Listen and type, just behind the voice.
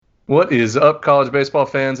What is up, college baseball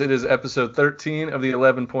fans? It is episode 13 of the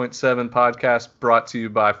 11.7 podcast brought to you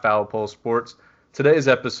by Foul Pole Sports. Today's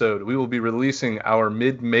episode, we will be releasing our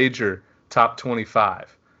mid-major top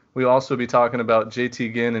 25. We'll also be talking about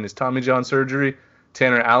JT Ginn and his Tommy John surgery,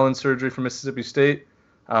 Tanner Allen surgery from Mississippi State.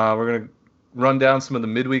 We're going to run down some of the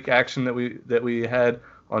midweek action that we had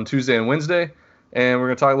on Tuesday and Wednesday, and we're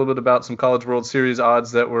going to talk a little bit about some College World Series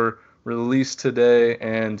odds that were released today,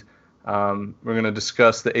 and we're going to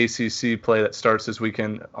discuss the ACC play that starts this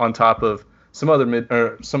weekend on top of some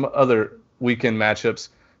other weekend matchups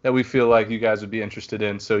that we feel like you guys would be interested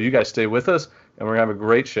in. So you guys stay with us, and we're going to have a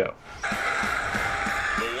great show. The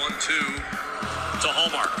 1-2 to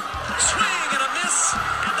Hallmark. Swing and a miss,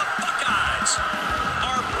 and the Buckeyes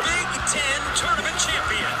are Big Ten tournament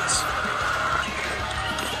champions.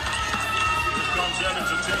 Here comes Evans,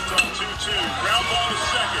 attempt on 2-2. Ground ball to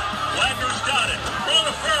second. Wagner's got it. Throw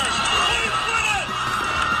to first. Please win it!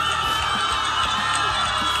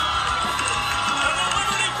 And the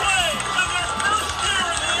Liberty Braves in their first year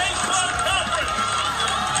in the A-Club Conference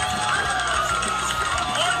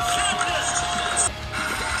are champions.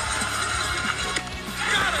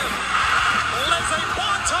 Got him! Les a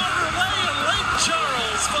Bonton relay in Lake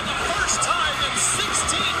Charles for the first time in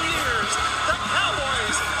 16 years. The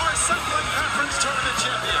Cowboys are Central Conference tournament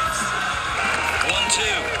champions. 1-2.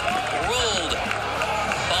 Rolled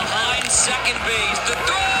behind second base. The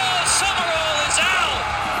throw, Summerall is out,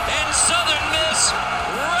 and Southern Miss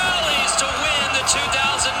rallies to win the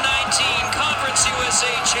 2019 Conference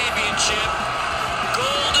USA Championship.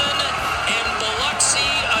 Golden and Biloxi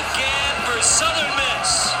again for Southern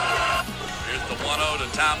Miss. Here's the 1-0 to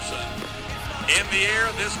Thompson. In the air,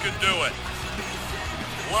 this could do it.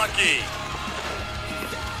 Lucky.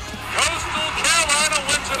 Coastal Carolina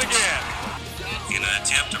wins it again. In an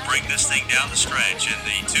attempt to bring this thing down the stretch. And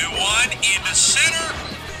the 2-1 into center.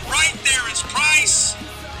 Right there is Price.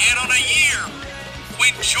 And on a year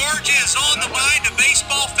when Georgia is on the mind of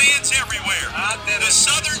baseball fans everywhere, the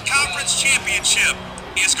Southern Conference Championship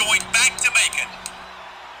is going back to Macon.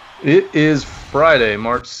 It is Friday,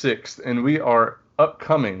 March 6th, and we are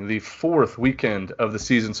upcoming the fourth weekend of the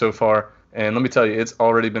season so far. And let me tell you, it's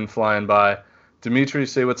already been flying by. Dimitri,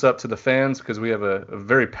 say what's up to the fans, because we have a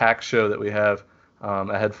very packed show that we have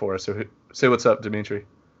ahead for us. So say what's up, Dimitri.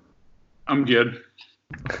 I'm good.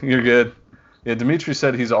 You're good. Yeah, Dimitri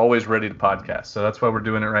said he's always ready to podcast, so that's why we're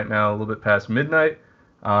doing it right now, a little bit past midnight.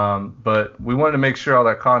 But we wanted to make sure all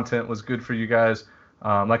that content was good for you guys.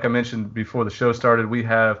 Like I mentioned before the show started, we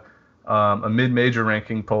have a mid-major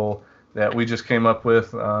ranking poll that we just came up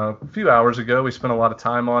with a few hours ago. We spent a lot of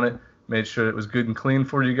time on it, made sure it was good and clean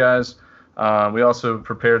for you guys. We also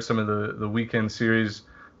prepared some of the weekend series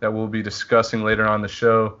that we'll be discussing later on the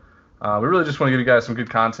show. We really just want to give you guys some good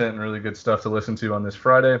content and really good stuff to listen to on this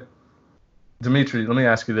Friday. Dimitri, let me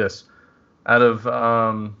ask you this. Out of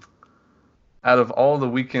all the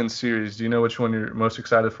weekend series, do you know which one you're most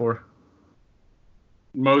excited for?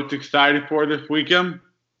 Most excited for this weekend?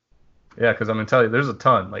 Yeah, because I'm going to tell you, there's a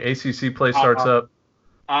ton. Like ACC play starts up.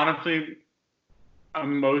 Honestly,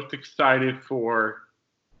 I'm most excited for,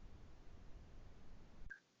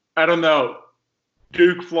 I don't know,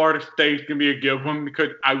 Duke, Florida State's going to be a good one because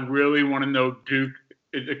I really want to know Duke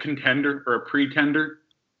is a contender or a pretender.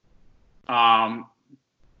 And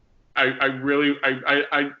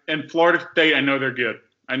Florida State, I know they're good.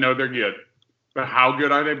 But how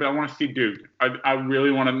good are they? But I want to see Duke. I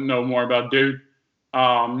really want to know more about Duke.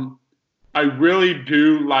 I really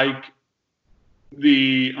do like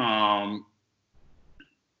the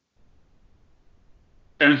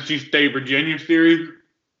NC State Virginia series.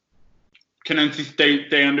 Can NC State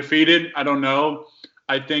stay undefeated? I don't know.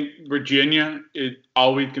 I think Virginia is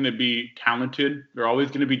always going to be talented. They're always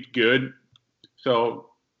going to be good. So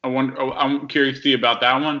I'm curious to see about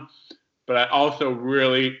that one. But I also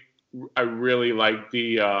really like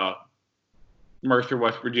the Mercer,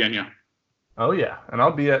 West Virginia. Oh, yeah. And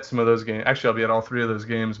I'll be at some of those games. Actually, I'll be at all three of those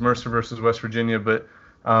games, Mercer versus West Virginia. But,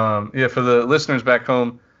 yeah, for the listeners back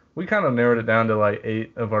home, we kind of narrowed it down to like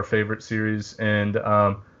 8 of our favorite series. And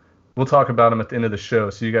we'll talk about them at the end of the show,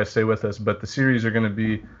 so you guys stay with us. But the series are going to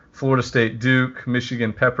be Florida State, Duke,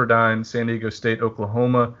 Michigan, Pepperdine, San Diego State,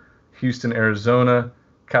 Oklahoma, Houston, Arizona,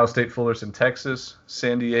 Cal State, Fullerton, Texas,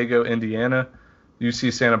 San Diego, Indiana,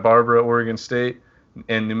 UC Santa Barbara, Oregon State,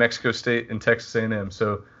 and New Mexico State and Texas A&M.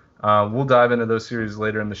 So we'll dive into those series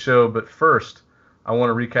later in the show. But first, I want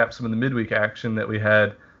to recap some of the midweek action that we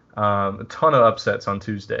had. A ton of upsets on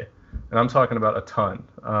Tuesday, and I'm talking about a ton.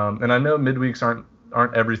 And I know midweeks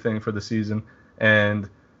aren't everything for the season, and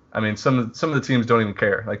I mean some of the teams don't even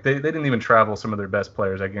care. Like they didn't even travel some of their best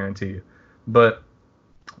players, I guarantee you. But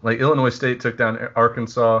Like Illinois State took down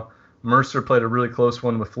Arkansas. Mercer played a really close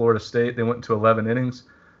one with Florida State. They went into 11 innings.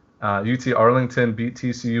 UT Arlington beat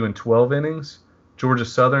TCU in 12 innings. Georgia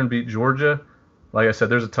Southern beat Georgia. Like I said,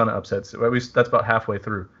 there's a ton of upsets. At least that's about halfway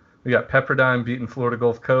through. We got Pepperdine beating Florida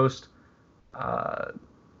Gulf Coast.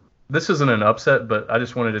 This isn't an upset, but I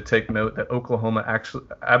just wanted to take note that Oklahoma actually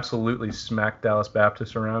absolutely smacked Dallas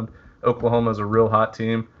Baptist around. Oklahoma is a real hot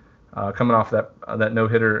team, coming off that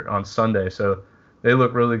no-hitter on Sunday, so they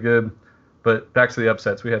look really good. But back to the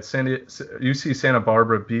upsets, we had UC Santa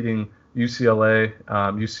Barbara beating UCLA.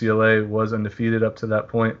 UCLA was undefeated up to that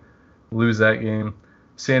point, lose that game.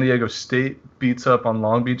 San Diego State beats up on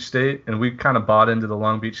Long Beach State, and we kind of bought into the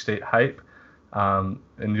Long Beach State hype.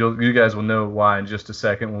 And you guys will know why in just a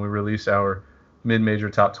second when we release our mid-major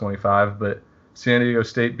top 25. But San Diego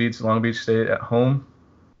State beats Long Beach State at home,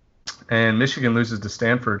 and Michigan loses to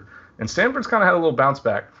Stanford. And Stanford's kind of had a little bounce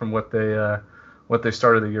back from what they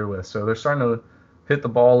started the year with. So they're starting to hit the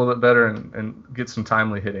ball a little bit better and get some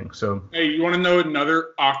timely hitting. So hey, you want to know another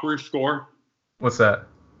awkward score? What's that?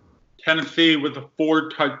 Tennessee with a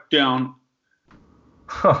 4-touchdown.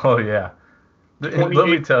 Oh yeah. Let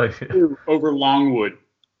me tell you. Over Longwood.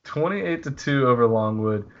 28-2 over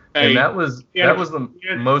Longwood. Hey, and that was the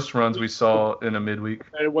most runs we saw in a midweek.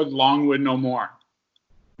 It was Longwood no more.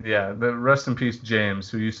 Yeah, the rest in peace James,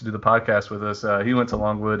 who used to do the podcast with us. He went to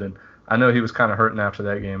Longwood, and I know he was kind of hurting after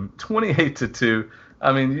that game. 28-2.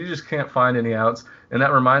 I mean, you just can't find any outs. And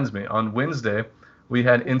that reminds me, on Wednesday we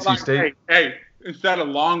had NC State. Hey, instead of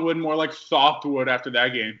Longwood, more like Softwood after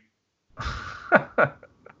that game.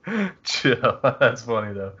 Chill. That's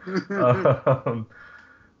funny though.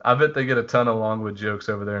 I bet they get a ton of Longwood jokes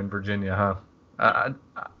over there in Virginia, huh?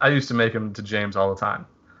 I used to make them to James all the time.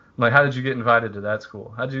 I'm like, how did you get invited to that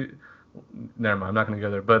school? How'd you? Never mind. I'm not going to go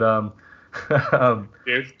there. But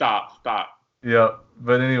Dude, stop. Yeah.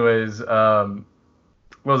 But anyways, what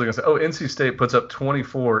was I going to say? Oh, NC State puts up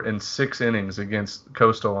 24 in 6 innings against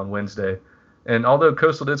Coastal on Wednesday, and although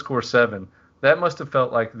Coastal did score 7. That must have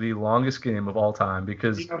felt like the longest game of all time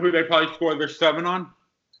because. You know who they probably scored their 7 on?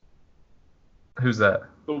 Who's that?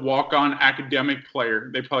 The walk-on academic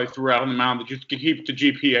player they probably threw out on the mound that just keeps the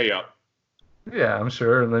GPA up. Yeah, I'm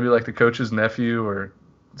sure. Maybe like the coach's nephew or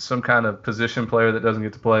some kind of position player that doesn't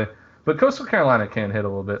get to play. But Coastal Carolina can hit a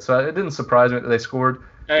little bit, so it didn't surprise me that they scored.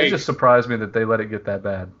 Hey, it just surprised me that they let it get that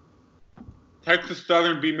bad. Texas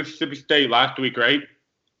Southern beat Mississippi State last week, right?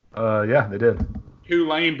 Yeah, they did.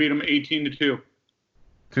 Tulane beat them 18-2.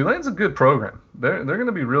 Tulane's a good program. They're going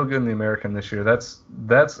to be real good in the American this year.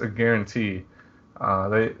 That's a guarantee.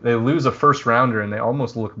 They lose a first rounder and they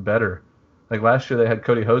almost look better. Like last year they had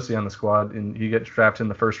Cody Hosey on the squad and he gets drafted in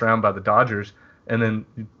the first round by the Dodgers. And then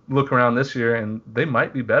you look around this year and they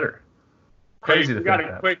might be better. Crazy to think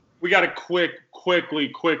that. We got to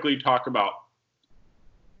quickly talk about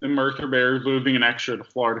the Mercer Bears losing an extra to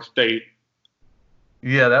Florida State.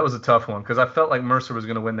 Yeah, that was a tough one because I felt like Mercer was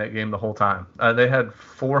going to win that game the whole time. They had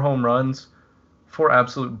 4 home runs, 4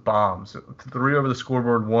 absolute bombs, 3 over the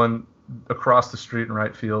scoreboard, 1 across the street in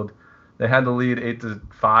right field. They had the lead 8-5,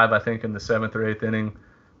 I think, in the 7th or 8th inning.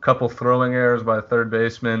 Couple throwing errors by the third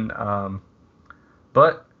baseman,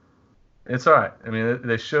 but it's all right. I mean,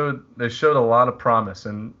 they showed a lot of promise,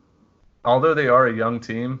 and although they are a young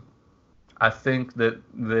team, I think that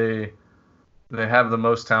they have the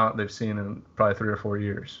most talent they've seen in probably 3 or 4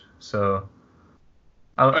 years. So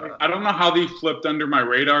I don't know how these slipped under my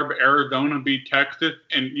radar, but Arizona beat Texas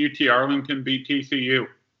and UT Arlington beat TCU.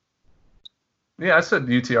 Yeah, I said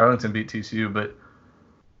UT Arlington beat TCU, but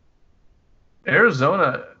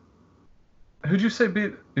Arizona. Who'd you say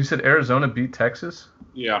beat? You said Arizona beat Texas?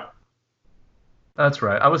 Yeah. That's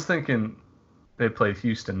right. I was thinking they played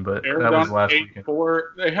Houston, but Arizona that was last weekend. 8-4.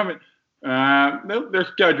 They haven't. Their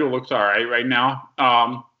schedule looks all right now.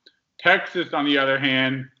 Texas, on the other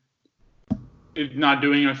hand, is not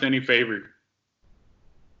doing us any favors.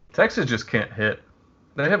 Texas just can't hit.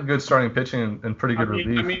 They have good starting pitching and pretty good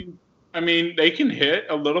relief. I mean, they can hit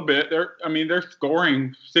a little bit. They're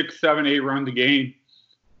scoring 6, 7, 8 runs a game.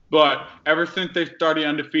 But ever since they started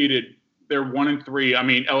undefeated, they're 1-3. I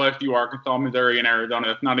mean, LSU, Arkansas, Missouri, and Arizona.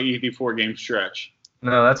 That's not an easy 4-game stretch.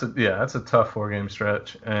 No, that's a tough 4-game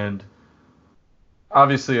stretch, and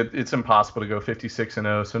obviously it's impossible to go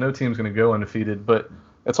 56-0. So no team's going to go undefeated, but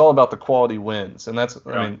it's all about the quality wins, and that's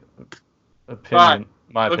my opinion.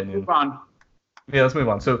 Let's move on. Yeah, let's move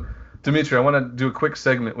on. So, Dimitri, I want to do a quick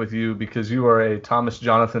segment with you because you are a Thomas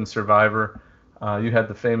Jonathan survivor. You had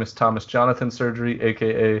the famous Thomas Jonathan surgery,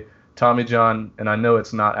 a.k.a. Tommy John, and I know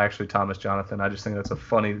it's not actually Thomas Jonathan. I just think that's a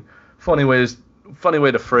funny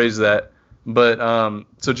way to phrase that. But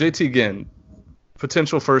so JT Ginn,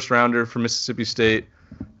 potential first rounder for Mississippi State.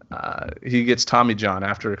 He gets Tommy John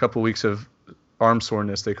after a couple weeks of arm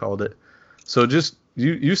soreness, they called it. So just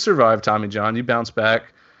you survived Tommy John. You bounce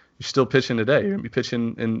back. You're still pitching today. You're gonna be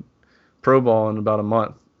pitching in pro ball in about a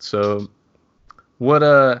month. So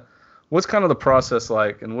what's kind of the process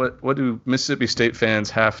like, and what do Mississippi State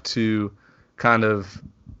fans have to kind of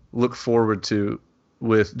look forward to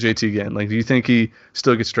with JT Ginn? Like, do you think he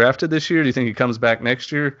still gets drafted this year? Do you think he comes back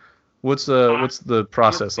next year? What's the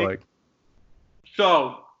process like?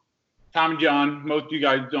 So, Tommy John, most of you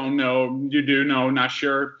guys don't know. You do know, not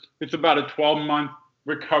sure. It's about a 12-month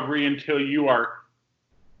recovery until you are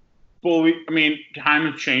fully. I mean, time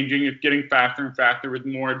is changing. It's getting faster and faster with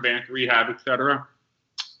more advanced rehab, etc.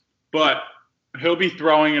 But he'll be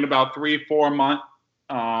throwing in about 3-4 months.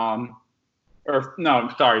 Or no,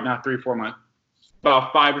 sorry, not 3-4 months.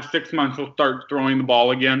 About 5 or 6 months, he'll start throwing the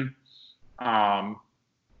ball again,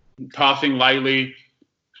 tossing lightly.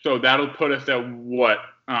 So that'll put us at what?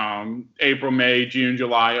 April, May, June,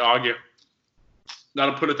 July, August.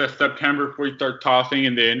 That'll put us at September before he starts tossing,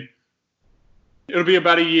 and then it'll be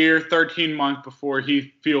about a year, 13 months before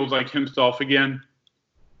he feels like himself again.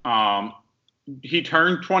 He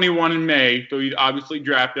turned 21 in May, so he's obviously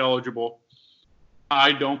draft eligible.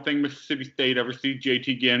 I don't think Mississippi State ever sees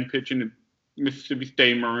JT Ginn pitching a Mississippi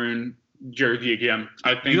State maroon jersey again.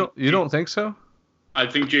 I think you don't think so? I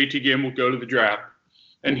think JT Ginn will go to the draft,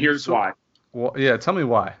 and here's why. Well, yeah, tell me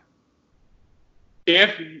why.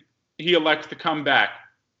 If he elects to come back,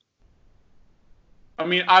 I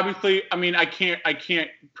mean, obviously, I can't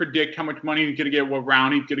predict how much money he's going to get, what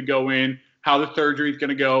round he's going to go in, how the surgery is going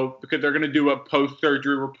to go, because they're going to do a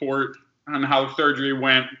post-surgery report on how the surgery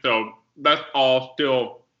went. So that's all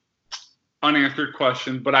still unanswered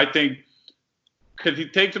questions. But I think because he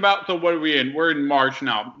takes about, so what are we in? We're in March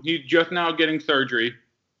now. He's just now getting surgery.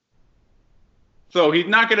 So he's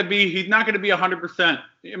not going to be 100%.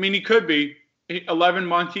 I mean, he could be 11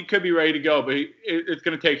 months. He could be ready to go, but it's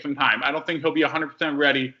going to take some time. I don't think he'll be 100%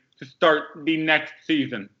 ready to start the next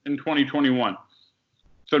season in 2021.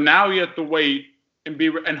 So now he has to wait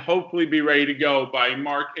and hopefully be ready to go by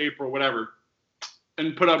March, April, whatever,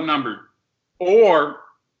 and put up numbers. Or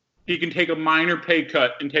he can take a minor pay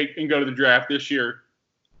cut and go to the draft this year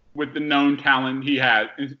with the known talent he has,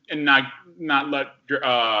 and not let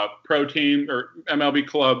pro team or MLB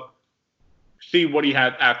club see what he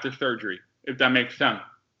has after surgery, if that makes sense.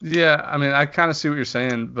 Yeah, I mean, I kind of see what you're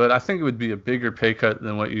saying, but I think it would be a bigger pay cut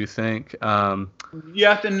than what you think.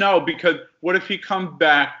 Yes and no, because what if he comes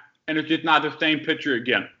back and it's just not the same pitcher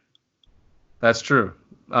again? That's true.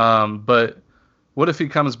 But what if he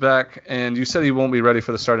comes back and you said he won't be ready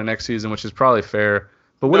for the start of next season, which is probably fair.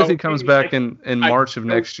 But what if he comes back in March of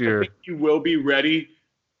next year? I think he will be ready.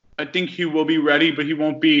 I think he will be ready, but he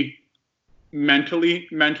won't be mentally.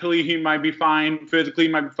 Mentally, he might be fine. Physically,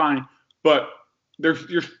 he might be fine. But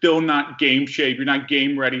you're still not game shape. You're not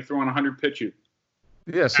game ready throwing 100 pitches.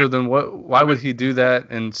 Yeah, so then why would he do that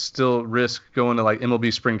and still risk going to like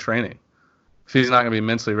MLB spring training if he's not going to be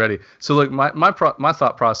mentally ready? So look, my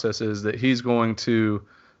thought process is that he's going to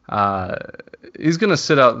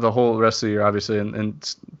sit out the whole rest of the year, obviously,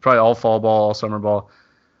 and probably all fall ball, all summer ball.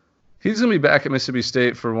 He's going to be back at Mississippi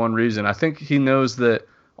State for one reason. I think he knows that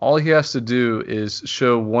all he has to do is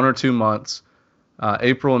show 1 or 2 months,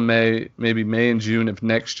 April and May, maybe May and June of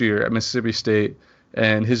next year at Mississippi State,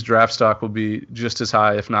 and his draft stock will be just as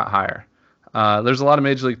high, if not higher. There's a lot of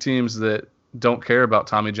major league teams that don't care about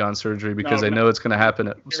Tommy John surgery because they know it's going to to happen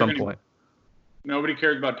at some point. Nobody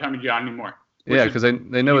cares about Tommy John anymore. Yeah, because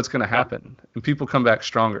they know it's going to happen, and people come back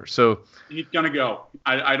stronger. So he's going to go.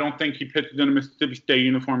 I don't think he pitches in a Mississippi State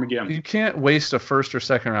uniform again. You can't waste a first or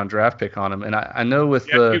second round draft pick on him, and I know with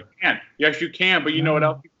you can. Yes, you can, but you know what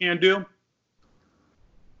else you can do?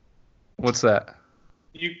 What's that?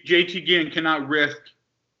 JT Ginn cannot risk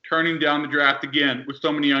turning down the draft again with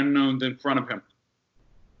so many unknowns in front of him.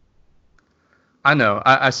 I know.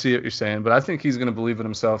 I see what you're saying, but I think he's going to believe in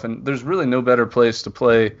himself, and there's really no better place to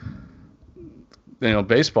play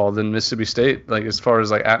baseball than Mississippi State, like as far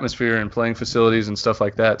as like atmosphere and playing facilities and stuff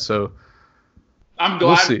like that. So I'm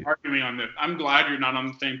glad you're arguing on this. I'm glad you're not on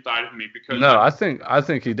the same side of me because I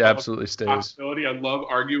think he absolutely stays. I love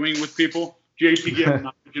arguing with people. JT Ginn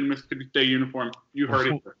not in Mississippi State uniform. You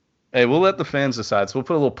heard it. Hey, we'll let the fans decide. So we'll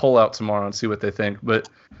put a little poll out tomorrow and see what they think. But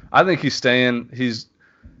I think he's staying. He's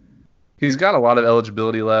got a lot of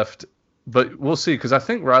eligibility left. But we'll see, because I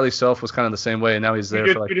think Riley Self was kind of the same way, and now he's there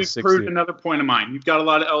for like the 60th. You just proved another point of mine. You've got a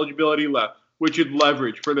lot of eligibility left, which is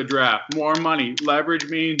leverage for the draft. More money. Leverage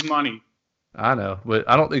means money. I know, but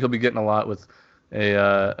I don't think he'll be getting a lot with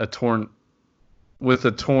a torn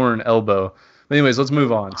elbow. Anyways, let's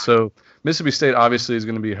move on. So Mississippi State obviously is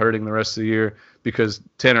going to be hurting the rest of the year because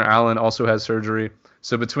Tanner Allen also has surgery.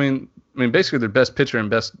 So basically their best pitcher and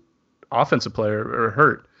best offensive player are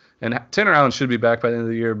hurt. And Tanner Allen should be back by the end of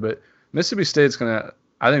the year, but Mississippi State's going to,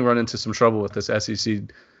 I think, run into some trouble with this SEC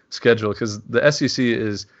schedule because the SEC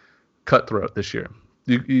is cutthroat this year.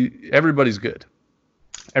 Everybody's good.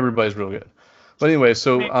 Everybody's real good. But anyway,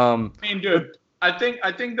 so dude, I think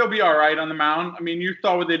they'll be all right on the mound. I mean, you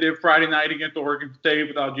saw what they did Friday night against Oregon State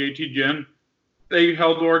without JT Ginn. They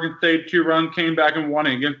held Oregon State 2 runs, came back and won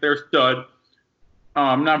it against their stud.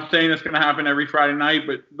 I'm not saying it's going to happen every Friday night,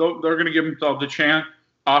 but they're going to give themselves a chance.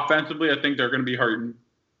 Offensively, I think they're going to be hurting.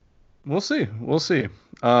 We'll see. Let's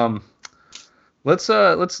go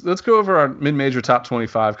over our mid-major top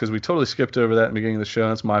 25 because we totally skipped over that in the beginning of the show.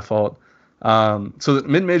 That's my fault. So the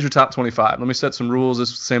mid-major top 25. Let me set some rules. This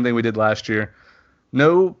is the same thing we did last year.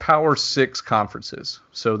 No Power 6 conferences.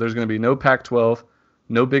 So there's going to be no Pac-12,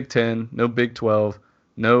 no Big 10, no Big 12,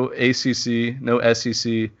 no ACC, no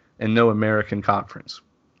SEC, and no American Conference.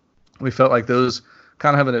 We felt like those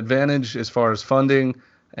kind of have an advantage as far as funding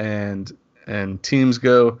and teams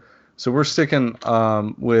go. So we're sticking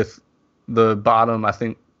with the bottom, I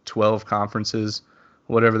think, 12 conferences,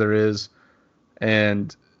 whatever there is.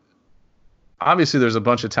 And obviously there's a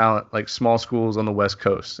bunch of talent, like small schools on the West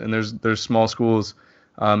Coast, and there's small schools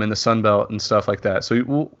in the Sun Belt and stuff like that.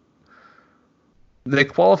 So they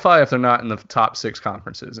qualify if they're not in the top 6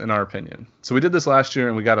 conferences, in our opinion. So we did this last year,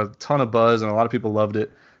 and we got a ton of buzz, and a lot of people loved it.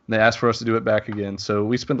 And they asked for us to do it back again. So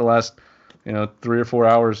we spent the last 3 or 4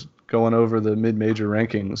 hours going over the mid-major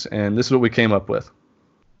rankings, and this is what we came up with.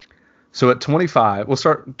 So at 25, we'll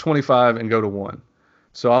start 25 and go to 1.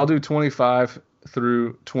 So I'll do 25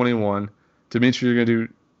 through 21. Dimitri, you're going to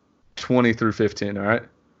do 20 through 15, all right?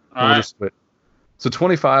 All right. Split. So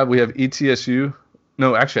 25, we have ETSU.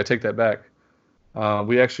 No, actually, I take that back.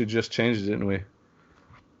 We actually just changed it, didn't we?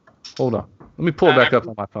 Hold on. Let me pull it back up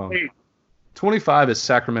on my phone. 25 is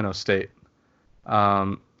Sacramento State.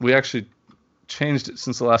 We actually changed it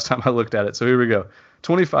since the last time I looked at it. So here we go.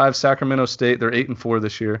 25, Sacramento State. They're 8-4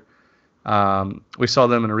 this year. We saw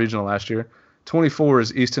them in a regional last year. 24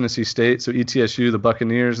 is East Tennessee State. So ETSU, the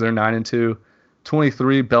Buccaneers, they're 9-2.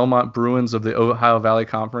 23, Belmont Bruins of the Ohio Valley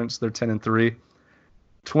Conference. They're 10-3.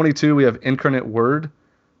 22, we have Incarnate Word.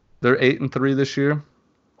 They're 8-3 this year.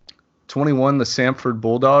 21, the Samford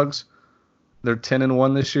Bulldogs. They're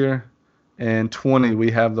 10-1 this year. And 20,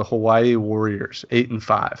 we have the Hawaii Warriors,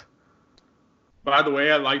 8-5. By the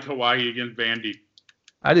way, I liked Hawaii against Vandy.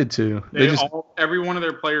 I did too. Every one of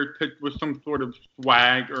their players pitched with some sort of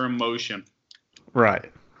swag or emotion.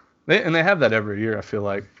 Right. They have that every year, I feel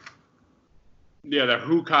like. Yeah, the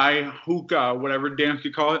hookah, whatever dance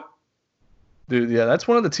you call it. Dude, yeah, that's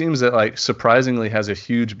one of the teams that surprisingly has a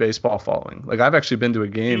huge baseball following. I've actually been to a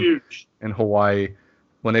game in Hawaii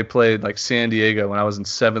when they played San Diego when I was in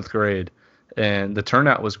 7th grade, and the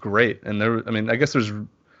turnout was great. And I guess there's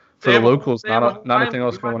for the locals not anything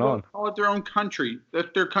else going on. Call it their own country. That's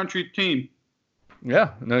their country's team.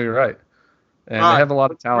 Yeah, no, you're right. And they have a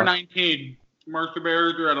lot of talent. 19. Mercer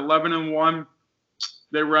Bears are at 11-1.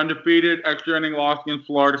 They were undefeated, extra inning loss against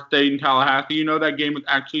Florida State and Tallahassee. You know that game was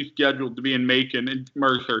actually scheduled to be in Macon and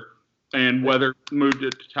Mercer, and weather moved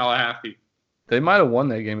it to Tallahassee. They might have won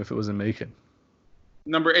that game if it was in Macon.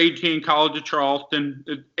 Number 18, College of Charleston,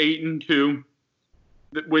 is 8-2.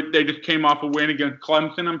 They just came off a win against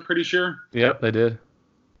Clemson, I'm pretty sure. Yep, they did.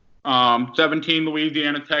 17,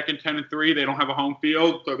 Louisiana Tech, and 10-3. They don't have a home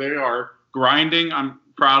field, so they are grinding. I'm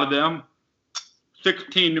proud of them.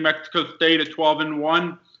 16, New Mexico State at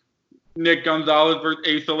 12-1. Nick Gonzalez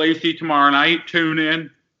versus Asa Lacy tomorrow night. Tune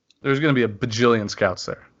in. There's going to be a bajillion scouts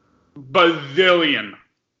there. Bazillion.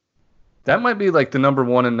 That might be the number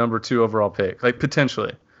 1 and number 2 overall pick,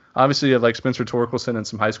 potentially. Obviously, you have Spencer Torkelson and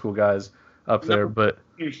some high school guys up there, but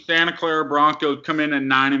Santa Clara Broncos come in at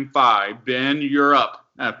 9-5. Ben, you're up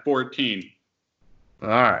at 14. All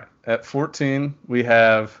right, at 14 we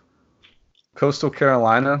have Coastal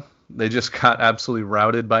Carolina. They just got absolutely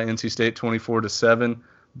routed by NC State 24-7,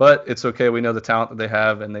 but it's okay. We know the talent that they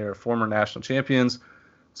have, and they are former national champions,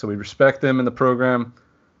 so we respect them in the program.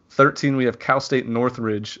 13, we have Cal State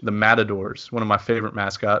Northridge, the Matadors, one of my favorite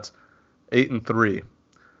mascots, 8-3.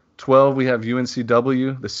 12, we have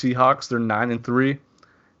UNCW, the Seahawks. They're 9-3.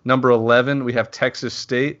 Number 11, we have Texas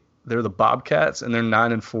State. They're the Bobcats, and they're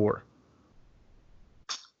 9-4.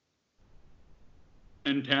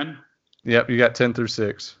 And 10? Yep, you got 10 through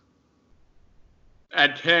 6.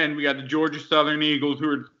 At 10, we got the Georgia Southern Eagles,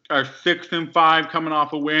 who are 6-5, coming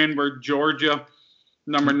off a win. We're Georgia.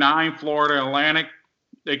 Number 9, Florida Atlantic,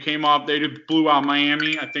 They came off. They just blew out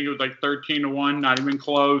Miami. I think it was like 13-1, not even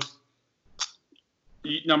close.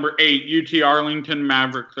 Number 8, UT Arlington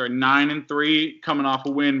Mavericks are 9-3, coming off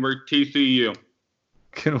a win versus TCU.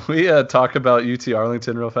 Can we talk about UT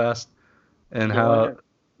Arlington real fast and how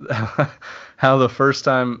the first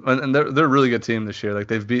time, and they're a really good team this year. Like,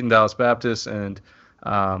 they've beaten Dallas Baptist, and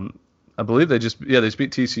I believe they just beat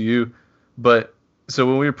TCU. But so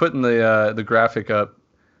when we were putting the graphic up,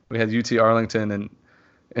 we had UT Arlington, and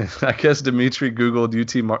I guess Dimitri Googled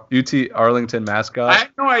UT Arlington mascot. I have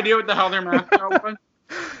no idea what the hell their mascot was.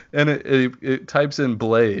 And it types in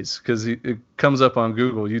Blaze because it comes up on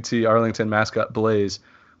Google, UT Arlington mascot Blaze.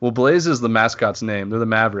 Well, Blaze is the mascot's name. They're the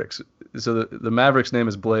Mavericks. So the Mavericks' name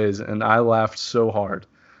is Blaze, and I laughed so hard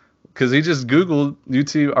because he just Googled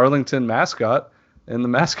UT Arlington mascot, and the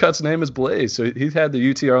mascot's name is Blaze. So he had the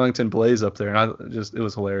UT Arlington Blaze up there, and it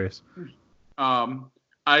was hilarious. I'm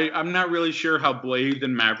not really sure how Blaze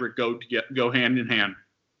and Maverick go hand in hand.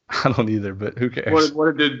 I don't either, but who cares?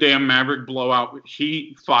 What did the damn Maverick blow out with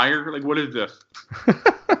heat, fire? Like, what is this?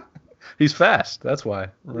 He's fast. That's why.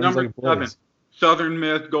 Number 7, Southern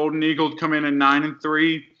Miss Golden Eagles come in at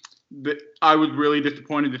 9-3. I was really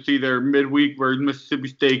disappointed to see their midweek where Mississippi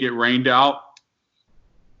State get rained out.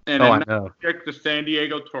 And I know. The San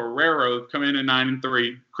Diego Toreros come in at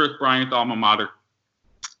 9-3. Chris Bryant's alma mater.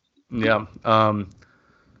 Yeah.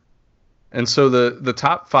 And so the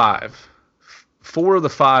top 5. 4 of the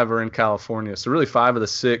 5 are in California. So really 5 of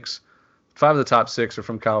the top 6 are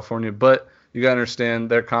from California. But you got to understand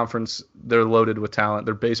their conference, they're loaded with talent.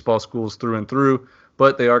 They're baseball schools through and through,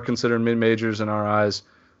 but they are considered mid-majors in our eyes.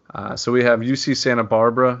 So we have UC Santa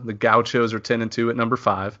Barbara. The Gauchos are 10-2 at number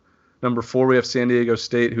 5. Number 4, we have San Diego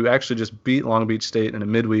State, who actually just beat Long Beach State in a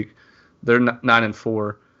midweek. They're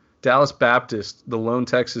 9-4. Dallas Baptist, the lone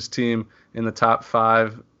Texas team in the top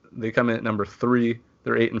 5, they come in at number 3.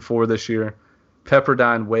 They're 8-4 this year.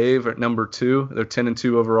 Pepperdine Wave at number 2. They're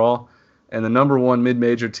 10-2 overall. And the number 1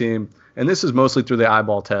 mid-major team, and this is mostly through the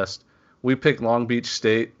eyeball test. We picked Long Beach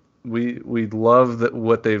State. We love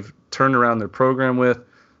what they've turned around their program with.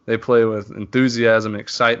 They play with enthusiasm and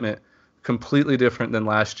excitement, completely different than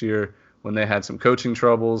last year when they had some coaching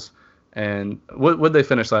troubles. And what did they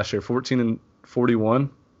finish last year? 14-41?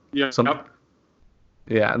 Yeah.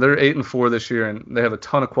 Yeah, they're 8-4 this year, and they have a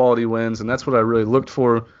ton of quality wins, and that's what I really looked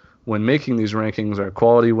for when making these rankings are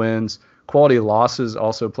quality wins. Quality losses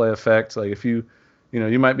also play effect. Like if you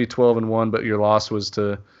might be 12-1, but your loss was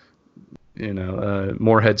to,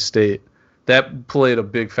 Morehead State. That played a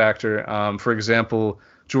big factor. For example,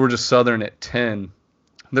 Georgia Southern at 10.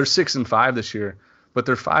 They're 6-5 this year, but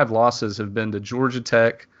their 5 losses have been to Georgia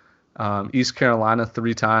Tech, East Carolina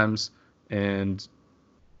 3 times, and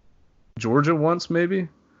Georgia once maybe?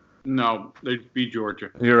 No, they beat Georgia.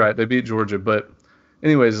 You're right. They beat Georgia, but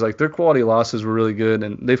anyways, like their quality losses were really good,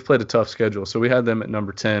 and they've played a tough schedule. So we had them at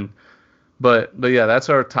number 10. But yeah, that's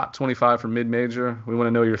our top 25 for mid-major. We want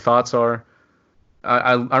to know what your thoughts are.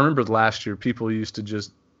 I remember last year people used to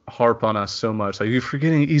just harp on us so much. Like, you're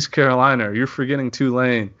forgetting East Carolina, or you're forgetting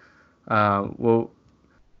Tulane. Well,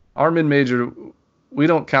 our mid-major, we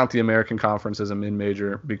don't count the American Conference as a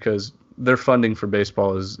mid-major because their funding for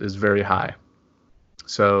baseball is very high.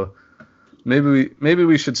 So maybe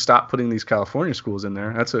we should stop putting these California schools in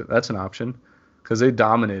there. That's an option because they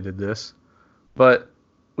dominated this. But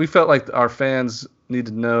we felt like our fans need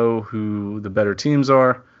to know who the better teams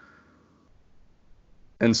are,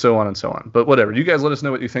 and so on and so on. But whatever. You guys let us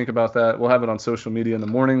know what you think about that. We'll have it on social media in the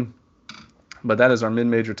morning. But that is our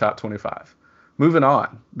mid-major top 25. Moving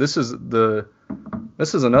on. This is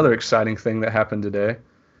another exciting thing that happened today.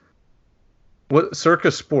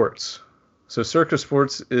 Circa Sports. So Circa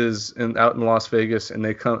Sports is out in Las Vegas, and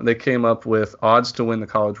they came up with odds to win the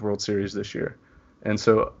College World Series this year. And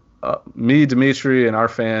so me, Dimitri, and our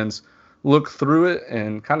fans looked through it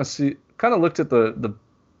and kind of looked at the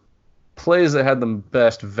plays that had the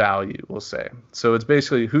best value, we'll say. So it's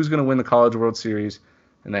basically who's going to win the College World Series,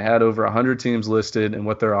 and they had over 100 teams listed and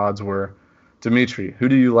what their odds were. Dimitri, who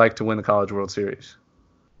do you like to win the College World Series?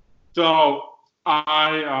 So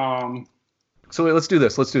So wait, let's do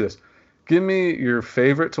this. Give me your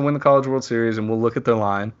favorite to win the College World Series, and we'll look at their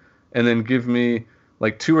line, and then give me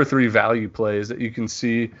like 2 or 3 value plays that you can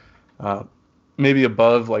see maybe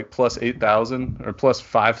above like plus 8,000 or plus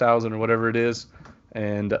 5,000 or whatever it is,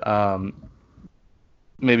 and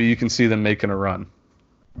maybe you can see them making a run.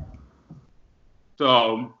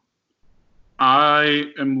 So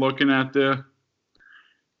I am looking at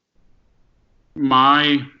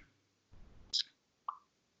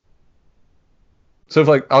So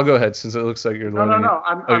if I'll go ahead since it looks like you're No.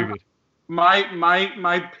 you're good.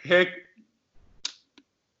 My pick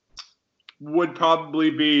would probably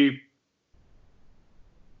be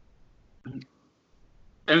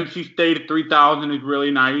NC State at 3,000 is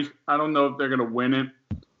really nice. I don't know if they're going to win it.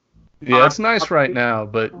 Yeah, it's nice right now,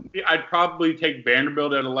 but I'd probably take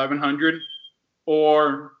Vanderbilt at 1,100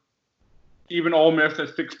 or even Ole Miss at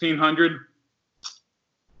 1,600.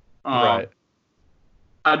 right.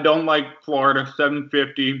 I don't like Florida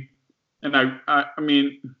 750, and I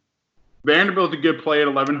mean Vanderbilt's a good play at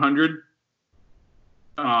 1,100.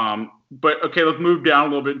 But okay, let's move down a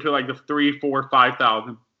little bit to like the 3, 4,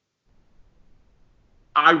 5,000.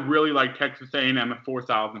 I really like Texas A&M at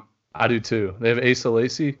 4,000. I do too. They have Asa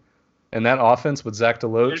Lacy, and that offense with Zach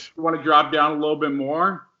DeLoach. If you want to drop down a little bit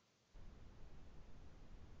more,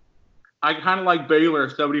 I kind of like Baylor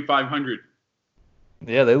at 7,500.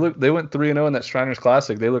 Yeah, they went 3-0 in that Shriners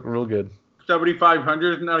Classic. They look real good.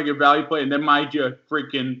 7,500 is not a good value play, and then my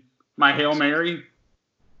Hail Mary.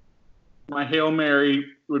 My Hail Mary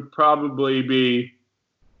would probably be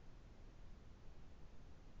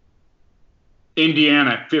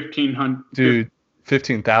Indiana at 1,500. Dude,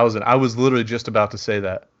 15,000. I was literally just about to say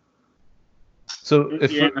that. So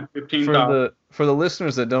Indiana, 15,000. for the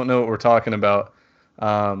listeners that don't know what we're talking about,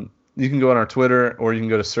 you can go on our Twitter or you can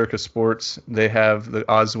go to Circa Sports. They have the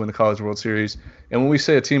odds to win the College World Series. And when we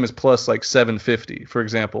say a team is plus like 750, for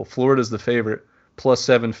example, Florida's the favorite, plus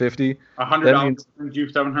 750. $100 wins you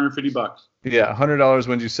 $750. Yeah, $100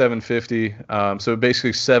 wins you $750. So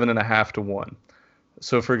basically 7.5 to 1.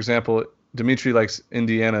 So for example, Dimitri likes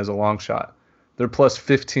Indiana as a long shot. They're plus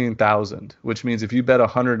 15,000, which means if you bet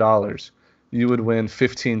 $100, you would win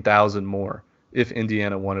 15,000 more if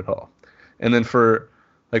Indiana won it all. And then for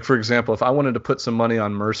example, if I wanted to put some money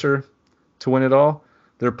on Mercer to win it all,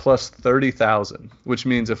 they're plus 30,000, which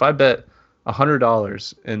means if I bet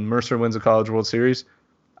 $100 and Mercer wins the College World Series,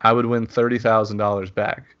 I would win $30,000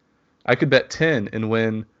 back. I could bet 10 and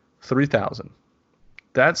win 3,000.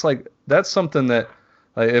 That's something that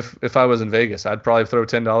if I was in Vegas, I'd probably throw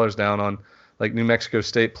 $10 down on like New Mexico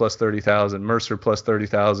State plus 30,000, Mercer plus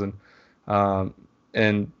 30,000,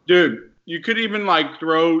 and dude, you could even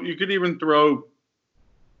throw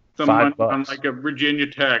some money $5 on like a Virginia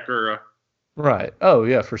Tech or a right. Oh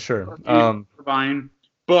yeah, for sure. Fine,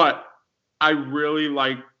 but I really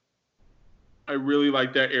like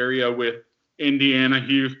that area with Indiana,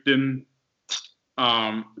 Houston.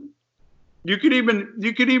 You could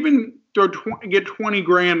even get 20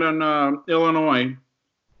 grand on Illinois.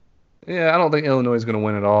 Yeah, I don't think Illinois is going to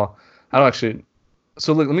win it all. I don't actually.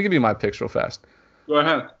 So look, let me give you my picks real fast. Go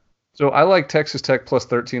ahead. So I like Texas Tech plus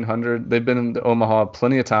 1,300. They've been in Omaha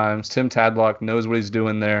plenty of times. Tim Tadlock knows what he's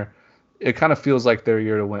doing there. It kind of feels like their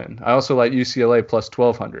year to win. I also like UCLA plus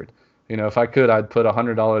 1,200. You know, if I could, I'd put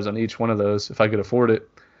 $100 on each one of those if I could afford it.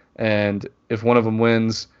 And if one of them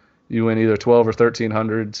wins, you win either 1,200 or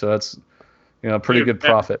 1,300. So that's, a pretty good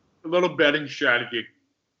profit. A little betting strategy.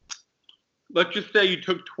 Let's just say you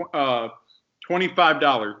took $25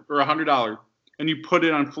 or $100 and you put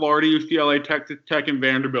it on Florida, UCLA, Texas Tech, and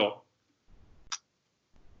Vanderbilt.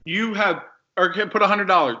 You have, or put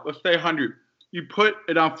 $100. Let's say $100. You put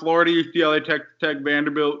it on Florida, UCLA, Texas Tech,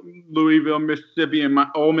 Vanderbilt, Louisville, Mississippi, and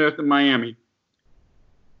Ole Miss and Miami.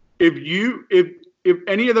 If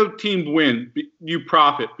any of those teams win, you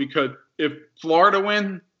profit, because if Florida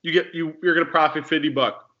wins, you're going to profit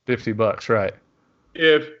 $50. $50, right?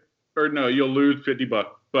 You'll lose $50,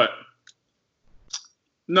 but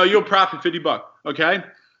no, you'll profit $50. Okay.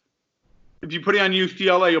 If you put it on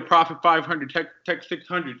UCLA, you'll profit 500. Tech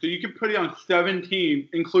 600. So you can put it on 17,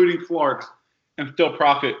 including Florida, and still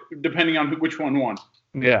profit, depending on which one won.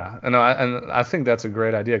 Yeah, and I think that's a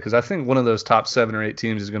great idea, because I think one of those top 7 or 8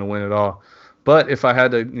 teams is going to win it all. But if I had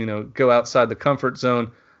to, go outside the comfort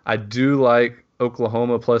zone, I do like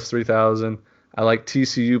Oklahoma plus 3,000. I like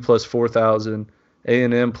TCU plus 4,000,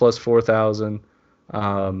 A&M plus 4,000,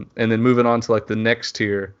 and then moving on to like the next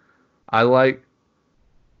tier, I like.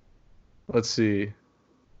 Let's see.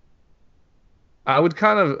 I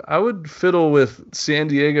would fiddle with San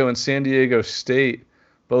Diego and San Diego State,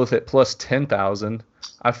 both at plus 10,000.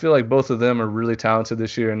 I feel like both of them are really talented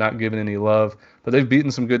this year and not given any love, but they've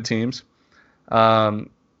beaten some good teams.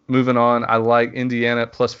 Moving on, I like Indiana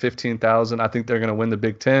at plus 15,000. I think they're going to win the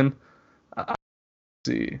Big Ten. Let's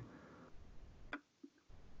see.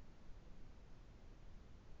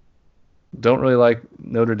 Don't really like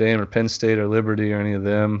Notre Dame or Penn State or Liberty or any of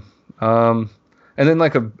them. And then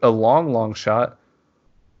like a long shot,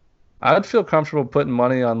 I'd feel comfortable putting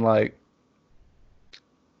money on like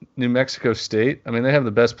New Mexico State. I mean, they have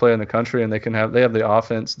the best player in the country, and they have the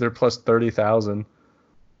offense. They're plus 30,000.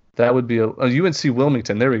 That would be a UNC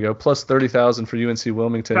Wilmington. There we go. Plus 30,000 for UNC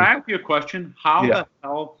Wilmington. Can I ask you a question? How the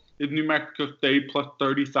hell is New Mexico State plus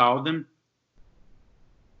 30,000.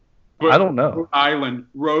 I don't know.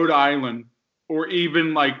 Rhode Island, or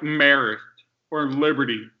even like Marist or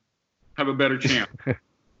Liberty have a better chance.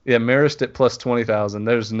 Yeah, Marist at plus 20,000.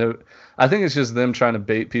 There's no. I think it's just them trying to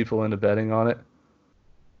bait people into betting on it.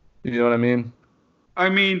 You know what I mean? I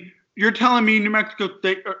mean, you're telling me New Mexico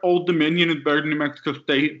State or Old Dominion is better than New Mexico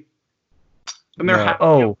State? And they're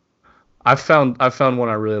I found one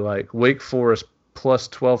I really like. Wake Forest plus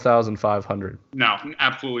 12,500. No,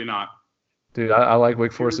 absolutely not. Dude, I like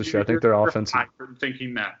Wake Forest this year. I think their offense.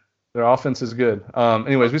 Thinking that Their offense is good.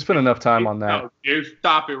 Anyways, we spent enough time on that. No, dude,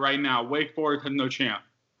 stop it right now. Wake Forest has no chance.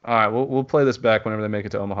 All right, we'll play this back whenever they make it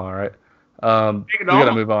to Omaha. All right. We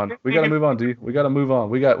gotta move on. We gotta move on, D. We gotta move on.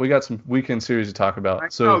 We got some weekend series to talk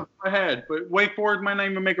about. So go ahead, but Wake Forest might not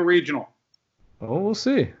even make a regional. Well, we'll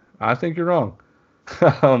see. I think you're wrong.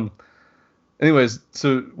 Anyways,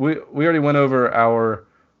 so we already went over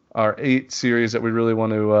our 8 series that we really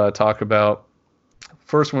want to talk about.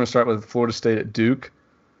 First, we're going to start with Florida State at Duke.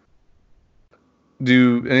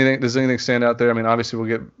 Does anything stand out there? I mean, obviously we'll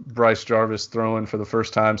get Bryce Jarvis throwing for the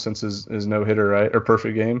first time since his no-hitter, right, or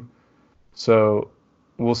perfect game. So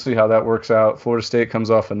we'll see how that works out. Florida State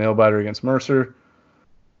comes off a nail-biter against Mercer.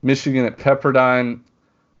 Michigan at Pepperdine.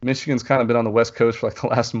 Michigan's kind of been on the West Coast for like the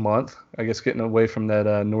last month, I guess, getting away from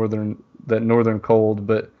that northern cold.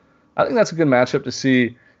 But I think that's a good matchup to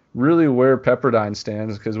see really where Pepperdine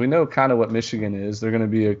stands, because we know kind of what Michigan is. They're going to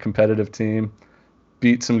be a competitive team,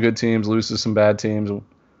 beat some good teams, lose to some bad teams.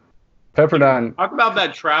 Pepperdine. Talk about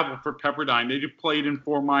that travel for Pepperdine. They just played in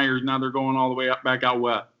Fort Myers. Now they're going all the way back out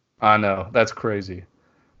west. I know. That's crazy.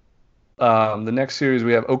 The next series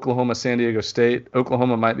we have Oklahoma, San Diego State.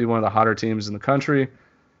 Oklahoma might be one of the hotter teams in the country.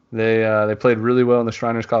 They played really well in the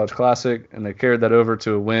Shriners College Classic, and they carried that over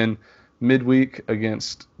to a win midweek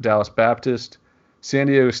against Dallas Baptist. San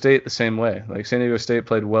Diego State the same way. Like, San Diego State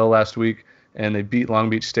played well last week, and they beat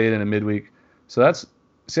Long Beach State in a midweek. So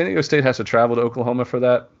San Diego State has to travel to Oklahoma for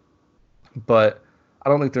that, but I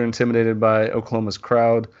don't think they're intimidated by Oklahoma's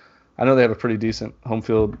crowd. I know they have a pretty decent home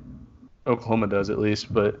field. Oklahoma does, at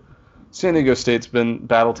least, but San Diego State's been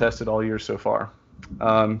battle-tested all year so far.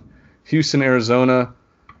 Houston, Arizona.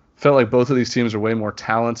 Felt like both of these teams are way more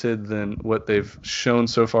talented than what they've shown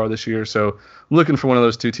so far this year. So I'm looking for one of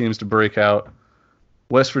those two teams to break out.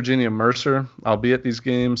 West Virginia, Mercer. I'll be at these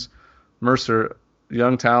games. Mercer,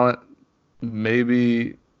 young talent,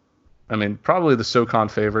 probably the SoCon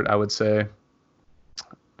favorite, I would say.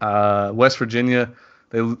 West Virginia,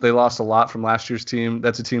 they lost a lot from last year's team.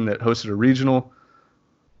 That's a team that hosted a regional.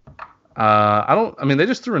 They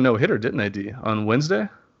just threw a no-hitter, didn't they, D, on Wednesday?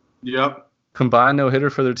 Yep. Combined no-hitter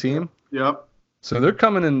for their team. Yep. So they're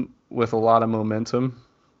coming in with a lot of momentum.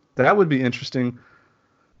 That would be interesting.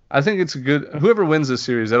 I think it's whoever wins this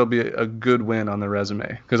series, that'll be a good win on their resume.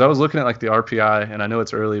 Because I was looking at like the RPI, and I know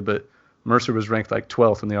it's early, but Mercer was ranked like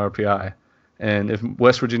 12th in the RPI. And if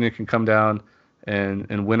West Virginia can come down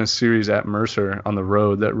and win a series at Mercer on the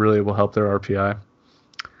road, that really will help their RPI.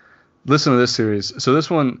 Listen to this series. So this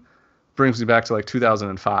one brings me back to like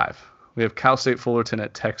 2005. We have Cal State Fullerton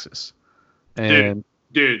at Texas. And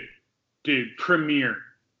dude, premier.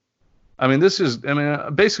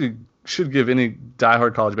 Basically should give any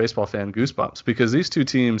diehard college baseball fan goosebumps, because these two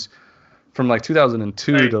teams from like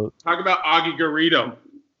 2002 to talk about Augie Garrido.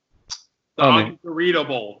 Augie Garrido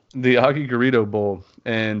Bowl. The Augie Garrido Bowl.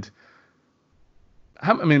 And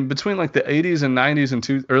between like the 80s and 90s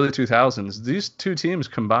and early 2000s, these two teams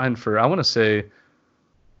combined for, I want to say,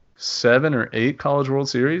 7 or 8 College World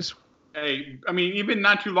Series. Hey, even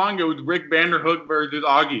not too long ago, it was Rick Vanderhook versus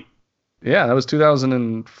Augie. Yeah, that was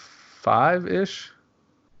 2005-ish.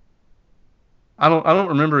 I don't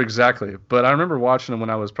remember exactly, but I remember watching them when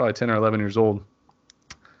I was probably 10 or 11 years old.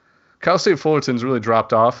 Cal State Fullerton's really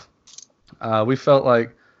dropped off. We felt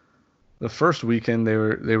like the first weekend they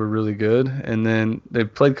were really good, and then they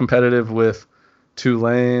played competitive with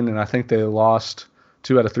Tulane, and I think they lost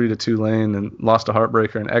 2 out of 3 to Tulane and lost a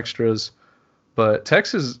heartbreaker in extras. But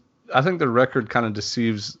Texas, I think their record kind of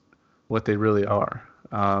deceives what they really are.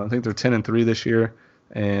 I think they're 10-3 this year,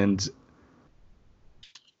 and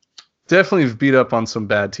definitely have beat up on some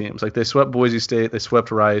bad teams. Like, they swept Boise State, they swept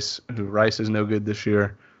Rice, who Rice is no good this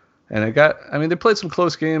year. And they played some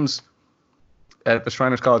close games at the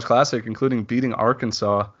Shriners College Classic, including beating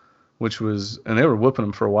Arkansas, and they were whooping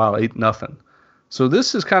them for a while, 8-0. So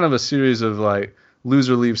this is kind of a series of like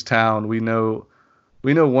loser leaves town. We know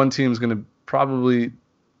one team's going to probably,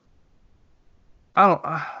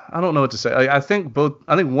 I don't know what to say. I think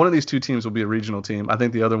one of these two teams will be a regional team. I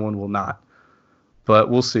think the other one will not, but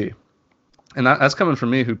we'll see. And that's coming from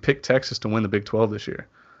me, who picked Texas to win the Big 12 this year.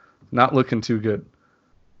 Not looking too good,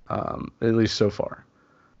 at least so far.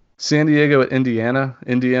 San Diego at Indiana.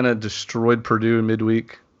 Indiana destroyed Purdue in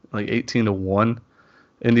midweek, like 18-1.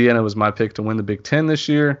 Indiana was my pick to win the Big Ten this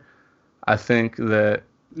year. I think that.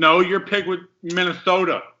 No, your pick was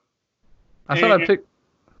Minnesota. I thought I picked.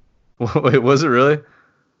 Wait, was it really?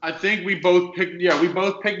 I think we both picked. Yeah, we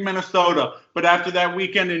both picked Minnesota. But after that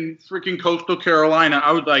weekend in freaking Coastal Carolina,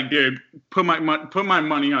 I was like, dude, put my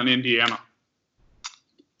money on Indiana.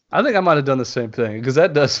 I think I might have done the same thing because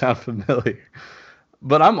that does sound familiar.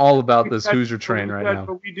 But I'm all about this Hoosier train right now.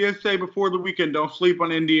 But we did say before the weekend, don't sleep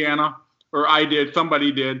on Indiana. Or I did.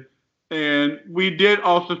 Somebody did. And we did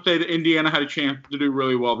also say that Indiana had a chance to do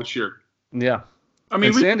really well this year. Yeah. I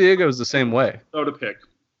mean, San Diego is the same way. So to pick.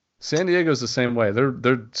 San Diego's the same way.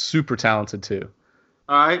 They're super talented too.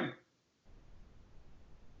 All right.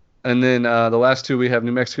 And then the last two we have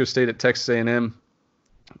New Mexico State at Texas A&M.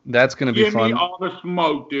 That's going to be fun. Give me all the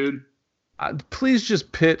smoke, dude. Please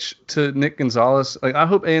just pitch to Nick Gonzalez. Like I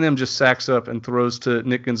hope A&M just sacks up and throws to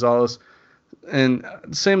Nick Gonzalez. And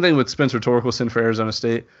same thing with Spencer Torkelson for Arizona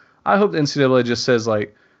State. I hope the NCAA just says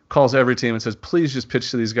calls every team and says, please just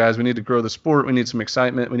pitch to these guys. We need to grow the sport. We need some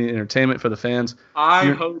excitement. We need entertainment for the fans.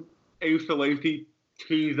 I hope Asa Lacy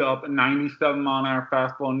tees up a 97-mile-an-hour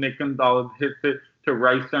fastball and Nick Gonzalez hits it to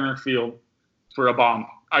right center field for a bomb.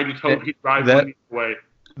 I just hope he drives it away.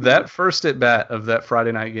 That first at bat of that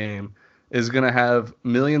Friday night game is going to have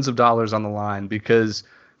millions of dollars on the line because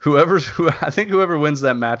whoever wins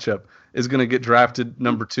that matchup is going to get drafted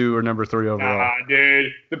number 2 or number 3 overall.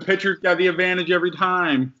 Dude, the pitcher's got the advantage every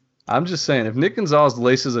time. I'm just saying, if Nick Gonzalez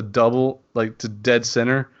laces a double to dead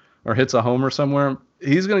center or hits a homer somewhere,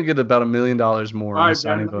 he's going to get about $1 million more in the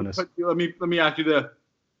signing bonus. Let me ask you this: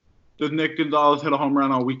 does Nick Gonzalez hit a home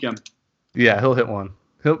run all weekend? Yeah, he'll hit one.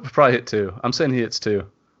 He'll probably hit 2. I'm saying he hits 2.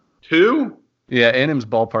 2? Yeah, A&M's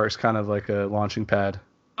ballpark's kind of like a launching pad.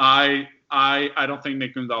 I don't think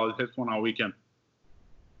Nick Gonzalez hits one all weekend.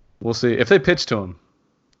 We'll see. If they pitch to him.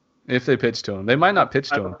 They might not pitch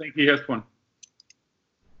to him. I don't think he hits one.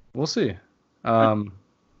 We'll see.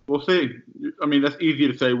 We'll see. I mean, that's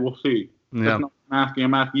easy to say. We'll see. Yeah. That's not what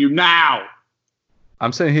I'm asking you now.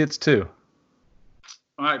 I'm saying he hits 2.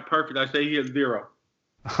 All right, perfect. I say he hits 0.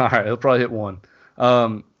 All right, he'll probably hit 1.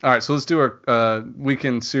 All right, so let's do our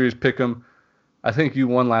weekend series pick'em. I think you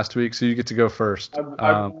won last week, so you get to go first. I've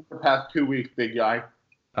won the past 2 weeks, big guy.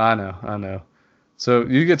 I know. So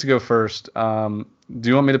you get to go first. Do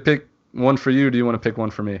you want me to pick one for you, or do you want to pick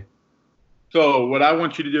one for me? So what I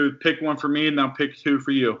want you to do is pick one for me, and I'll pick 2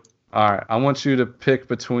 for you. All right, I want you to pick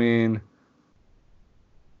between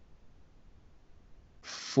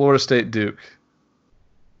Florida State Duke.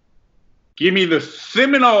 Give me the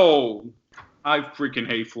Seminoles. I freaking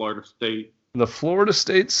hate Florida State. The Florida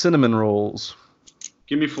State Cinnamon Rolls.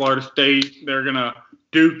 Give me Florida State. They're gonna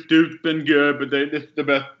Duke's been good, but this is the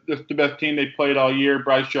best. This is the best team they played all year.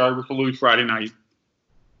 Bryce Jarvis will lose Friday night.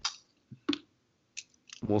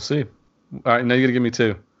 We'll see. All right, now you gotta give me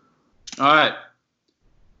 2. All right.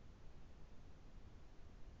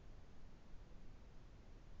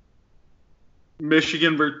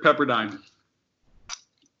 Michigan versus Pepperdine.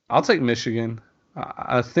 I'll take Michigan.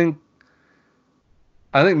 I think.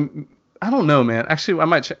 I don't know, man. Actually,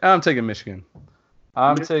 I'm taking Michigan.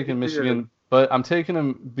 I'm taking Michigan, but I'm taking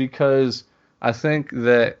them because I think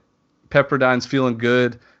that Pepperdine's feeling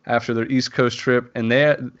good after their East Coast trip, and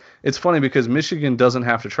it's funny because Michigan doesn't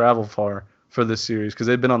have to travel far for this series because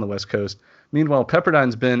they've been on the West Coast. Meanwhile,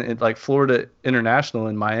 Pepperdine's been at Florida International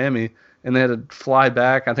in Miami, and they had to fly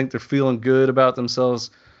back. I think they're feeling good about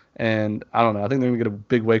themselves, and I don't know. I think they're going to get a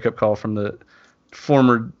big wake-up call from the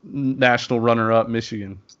former national runner-up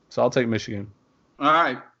Michigan. So I'll take Michigan. All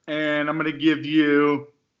right, and I'm going to give you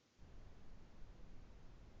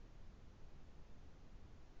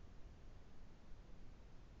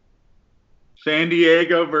San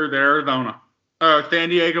Diego versus Arizona. San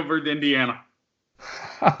Diego versus Indiana.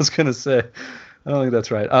 I was going to say, I don't think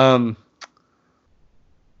that's right. I'm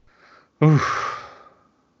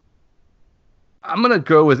going to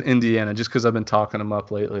go with Indiana just because I've been talking them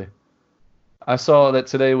up lately. I saw that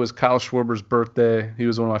today was Kyle Schwarber's birthday. He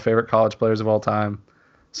was one of my favorite college players of all time.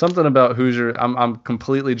 Something about Hoosier. I'm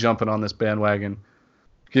completely jumping on this bandwagon.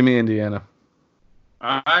 Give me Indiana.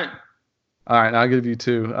 All right. All right, now I'll give you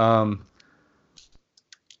 2.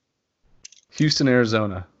 Houston,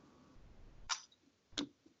 Arizona.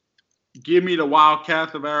 Give me the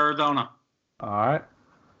Wildcats of Arizona. All right.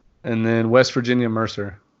 And then West Virginia,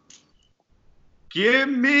 Mercer. Take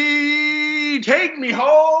me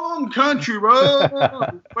home, country road,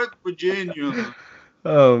 West Virginia.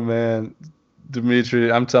 Oh, man.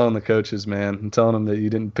 Dimitri, I'm telling the coaches, man. I'm telling them that you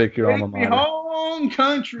didn't pick your alma mater. Take me home,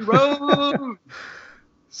 country road.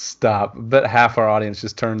 Stop. I bet half our audience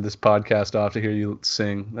just turned this podcast off to hear you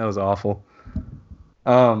sing. That was awful.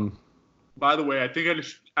 By the way, I think I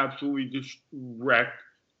just absolutely just wrecked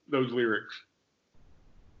those lyrics.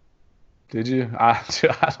 Did you? I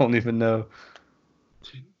don't even know.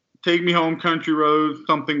 Take me home, country road,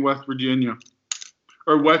 something West Virginia.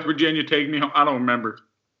 Or West Virginia, take me home. I don't remember.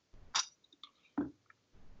 All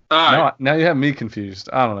right. Now you have me confused.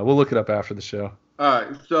 I don't know. We'll look it up after the show. All right,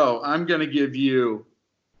 so I'm going to give you...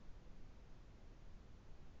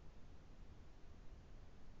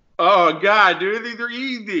 Oh, God, dude, these are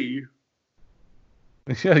easy.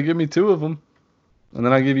 Yeah, give me 2 of them, and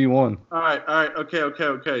then I give you 1. All right,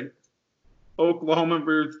 okay. Oklahoma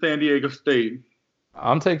versus San Diego State.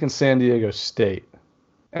 I'm taking San Diego State,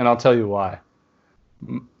 and I'll tell you why.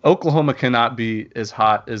 Oklahoma cannot be as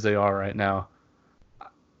hot as they are right now.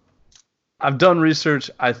 I've done research.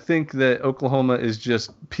 I think that Oklahoma is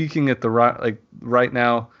just peaking at the right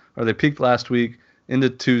now, or they peaked last week into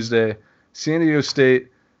Tuesday. San Diego State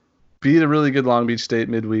beat a really good Long Beach State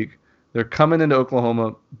midweek. They're coming into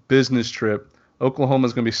Oklahoma business trip.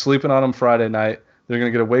 Oklahoma's going to be sleeping on them Friday night. They're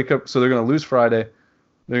going to get a wake up, so they're going to lose Friday.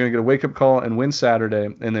 They're going to get a wake up call and win Saturday,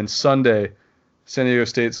 and then Sunday, San Diego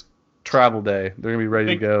State's travel day. They're going to be ready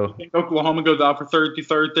to go. You think Oklahoma goes out for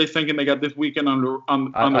Thursday, thinking they got this weekend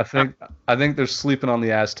I think they're sleeping on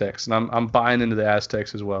the Aztecs, and I'm buying into the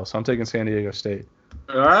Aztecs as well. So I'm taking San Diego State.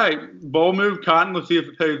 All right, bold move, Cotton. Let's see if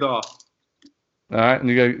it pays off. All right, and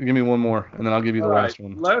you got give me one more, and then I'll give you the last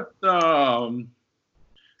one. Let's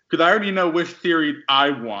because I already know which series I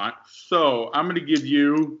want, so I'm going to give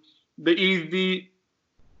you the easy.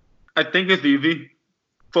 I think it's easy.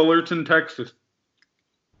 Fullerton, Texas.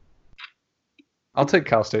 I'll take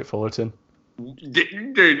Cal State Fullerton.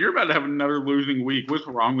 Dude, you're about to have another losing week. What's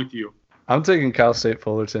wrong with you? I'm taking Cal State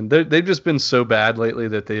Fullerton. They've just been so bad lately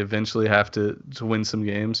that they eventually have to win some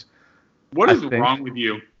games. What is wrong with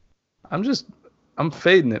you? I'm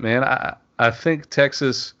fading it, man. I think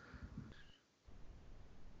Texas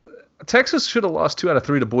should have lost 2 out of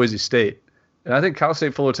 3 to Boise State. And I think Cal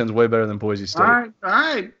State Fullerton's way better than Boise State. All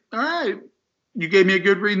right. You gave me a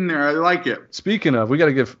good reading there. I like it. Speaking of, we got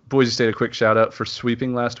to give Boise State a quick shout out for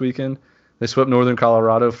sweeping last weekend. They swept Northern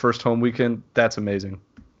Colorado first home weekend. That's amazing.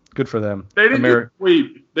 Good for them. They didn't just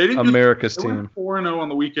sweep. They didn't America's just, team. 4-0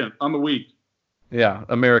 on the week. Yeah,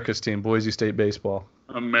 America's team, Boise State baseball.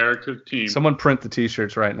 America's team. Someone print the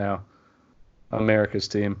T-shirts right now. America's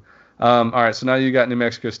team. All right, so now you got New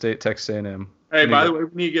Mexico State, Texas A&M. Hey, by the way,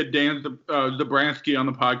 we need to get Dan Zabransky on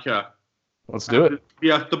the podcast. Let's do it.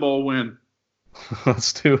 Fiesta Bowl win.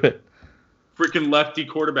 Let's do it. Freaking lefty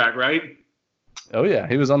quarterback, right? Oh, yeah.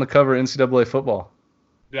 He was on the cover of NCAA football.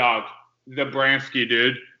 Dog. Zabransky,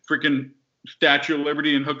 dude. Freaking Statue of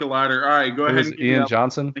Liberty and Hook a Ladder. All right, go ahead and give Ian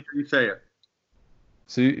Johnson? Make sure you say it.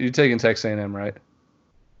 So you're taking Texas A&M, right?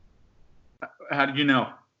 How did you know?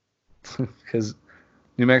 Because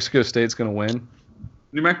New Mexico State's going to win.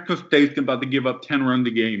 New Mexico State's about to give up 10 runs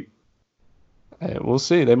a game. Hey, we'll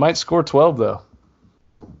see. They might score 12, though.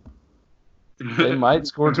 They might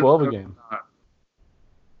score 12 a game.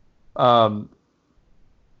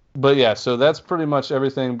 But, yeah, so that's pretty much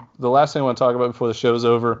everything. The last thing I want to talk about before the show's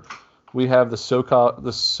over, we have the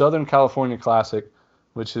Southern California Classic,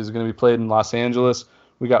 which is going to be played in Los Angeles.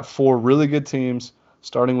 We got 4 really good teams,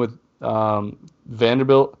 starting with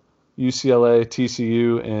Vanderbilt, UCLA,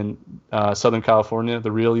 TCU, and Southern California,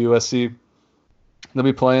 the real USC. They'll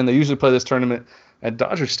be playing. They usually play this tournament at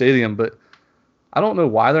Dodger Stadium, but I don't know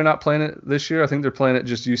why they're not playing it this year. I think they're playing it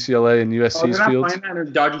just UCLA and USC's fields. They're not playing that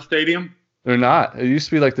at Dodger Stadium? They're not. It used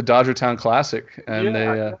to be like the Dodger Town Classic, and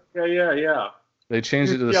they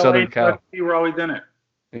changed it to the Southern Cal. You were always in it.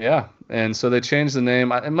 Yeah, and so they changed the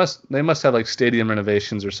name. They must have like stadium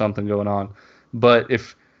renovations or something going on. But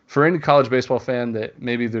if for any college baseball fan that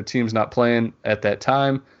maybe their team's not playing at that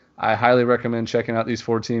time, I highly recommend checking out these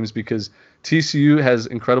 4 teams because TCU has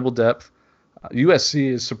incredible depth. USC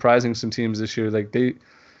is surprising some teams this year. Like they're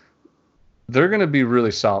going to be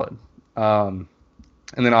really solid. And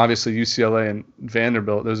then obviously UCLA and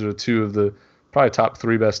Vanderbilt, those are 2 of the probably top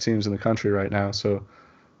 3 best teams in the country right now. So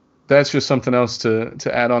that's just something else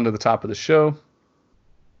to add on to the top of the show.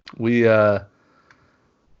 We what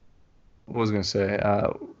was I going to say?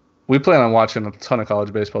 We plan on watching a ton of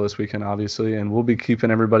college baseball this weekend, obviously, and we'll be keeping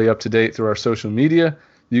everybody up to date through our social media.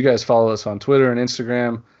 You guys follow us on Twitter and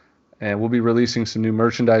Instagram, and we'll be releasing some new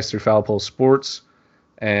merchandise through Foul Pole Sports.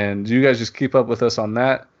 And you guys just keep up with us on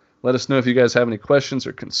that. Let us know if you guys have any questions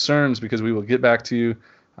or concerns because we will get back to you.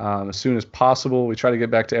 as soon as possible. We try to get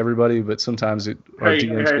back to everybody, but sometimes our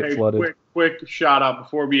DMs get flooded. Quick shout out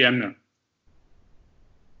before we end them.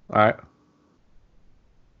 All right.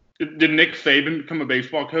 Did Nick Saban become a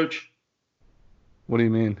baseball coach? What do you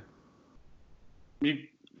mean?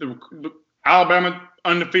 Alabama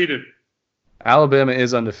undefeated. Alabama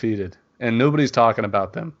is undefeated, and nobody's talking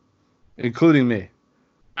about them, including me.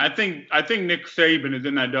 I think Nick Saban is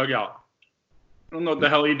in that dugout. I don't know what the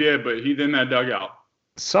hell he did, but he's in that dugout.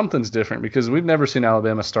 Something's different because we've never seen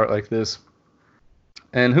Alabama start like this.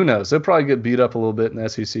 And who knows? They'll probably get beat up a little bit in the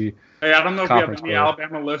SEC. Hey, I don't know if we have any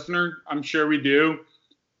Alabama listener. I'm sure we do.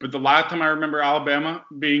 But the last time I remember Alabama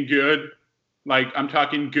being good, like I'm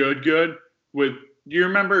talking good, do you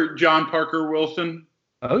remember John Parker Wilson?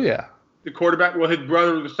 Oh, yeah. The quarterback. Well, his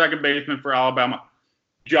brother was the second baseman for Alabama.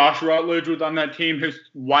 Josh Rutledge was on that team. His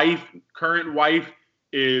current wife,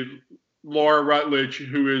 is Laura Rutledge,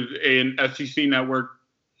 who is an SEC network,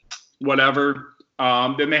 whatever.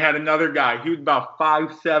 Then they had another guy. He was about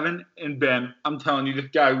 5'7", and Ben, I'm telling you,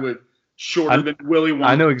 this guy was shorter than Willie Wonka.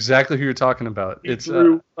 I know exactly who you're talking about. He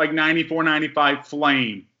threw like 94, 95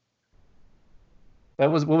 flame.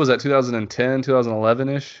 What was that, 2010,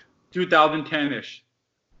 2011-ish? 2010-ish.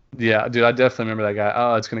 Yeah, dude, I definitely remember that guy.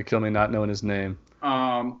 Oh, it's going to kill me not knowing his name.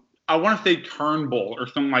 I want to say Turnbull or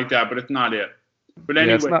something like that, but it's not it. But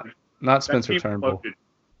anyway. Yeah, it's not Spencer Turnbull.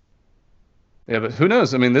 Yeah, but who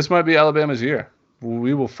knows? I mean, this might be Alabama's year.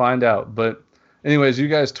 We will find out. But anyways, you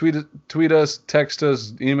guys tweet us, text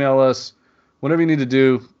us, email us, whatever you need to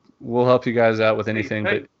do. We'll help you guys out with anything.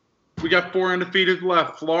 But we got 4 undefeated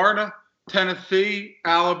left: Florida, Tennessee,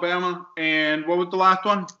 Alabama, and what was the last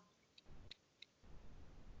one?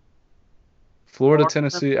 Florida,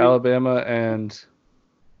 Tennessee, Alabama, and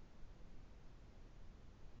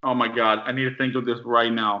oh my God, I need to think of this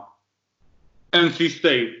right now. NC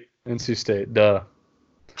State. NC State, duh.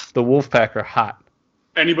 The Wolfpack are hot.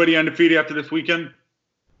 Anybody undefeated after this weekend?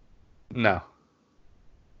 No.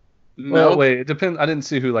 Well, wait, it depends. I didn't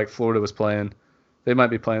see who Florida was playing. They might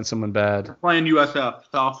be playing someone bad. They're playing USF,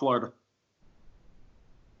 South Florida.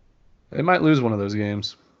 They might lose one of those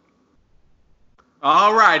games.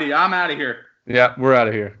 All righty, I'm out of here. Yeah, we're out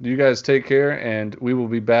of here. You guys take care, and we will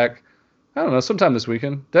be back, I don't know, sometime this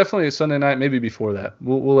weekend. Definitely Sunday night, maybe before that.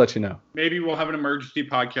 We'll let you know. Maybe we'll have an emergency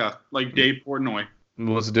podcast like Dave Portnoy.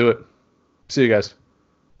 Let's do it. See you guys.